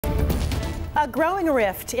A growing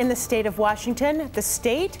rift in the state of Washington. The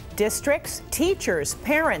state, districts, teachers,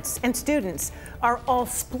 parents, and students are all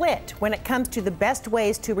split when it comes to the best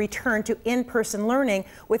ways to return to in-person learning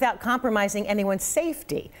without compromising anyone's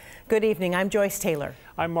safety. Good evening. I'm Joyce Taylor.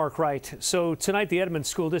 I'm Mark Wright. So tonight, the Edmonds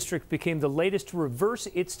School District became the latest to reverse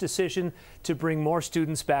its decision to bring more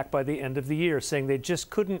students back by the end of the year, saying they just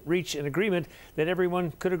couldn't reach an agreement that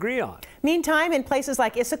everyone could agree on. Meantime, in places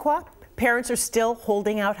like Issaquah, parents are still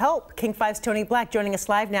holding out hope. King 5's Tony Black joining us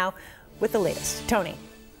live now with the latest. Tony.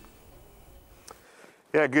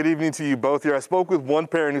 Yeah, good evening to you both here. I spoke with one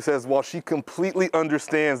parent who says while she completely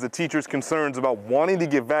understands the teacher's concerns about wanting to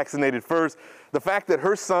get vaccinated first, the fact that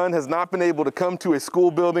her son has not been able to come to a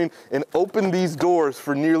school building and open these doors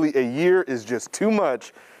for nearly a year is just too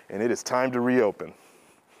much, and it is time to reopen.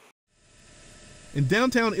 In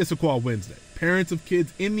downtown Issaquah Wednesday, parents of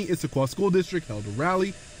kids in the Issaquah School District held a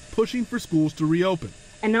rally pushing for schools to reopen.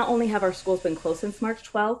 And not only have our schools been closed since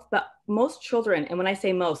March 12th, but most children, and when I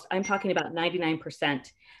say most, I'm talking about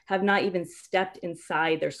 99%, have not even stepped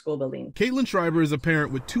inside their school building. Katelyn Shriber is a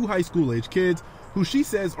parent with 2 high school age kids who she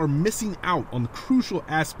says are missing out on the crucial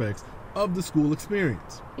aspects of the school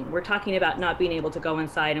experience. We're talking about not being able to go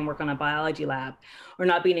inside and work on a biology lab, or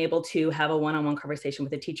not being able to have a one-on-one conversation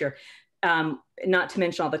with a teacher, not to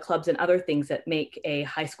mention all the clubs and other things that make a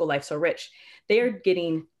high school life so rich. They are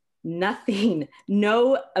getting nothing,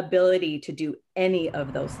 no ability to do any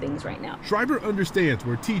of those things right now. Shriber understands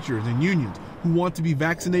where teachers and unions who want to be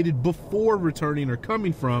vaccinated before returning are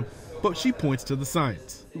coming from, but she points to the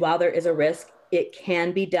science. While there is a risk, it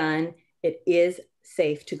can be done. It is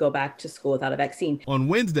safe to go back to school without a vaccine. On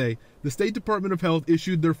Wednesday, the State Department of Health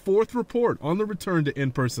issued their 4th report on the return to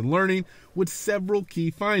in-person learning with several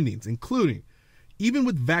key findings, including even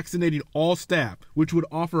with vaccinating all staff, which would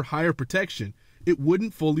offer higher protection, it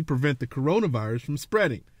wouldn't fully prevent the coronavirus from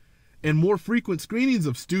spreading. And more frequent screenings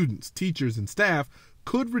of students, teachers, and staff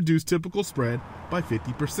could reduce typical spread by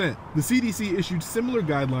 50%. The CDC issued similar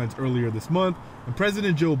guidelines earlier this month, and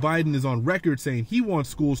President Joe Biden is on record saying he wants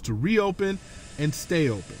schools to reopen and stay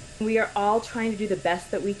open. We are all trying to do the best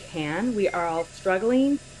that we can. We are all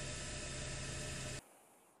struggling.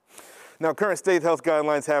 Now, current state health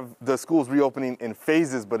guidelines have the schools reopening in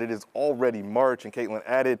phases, but it is already March, and Katelyn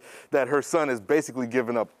added that her son has basically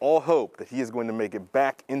given up all hope that he is going to make it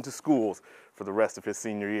back into schools for the rest of his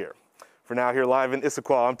senior year. For now, here live in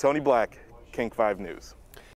Issaquah, I'm Tony Black, King 5 News.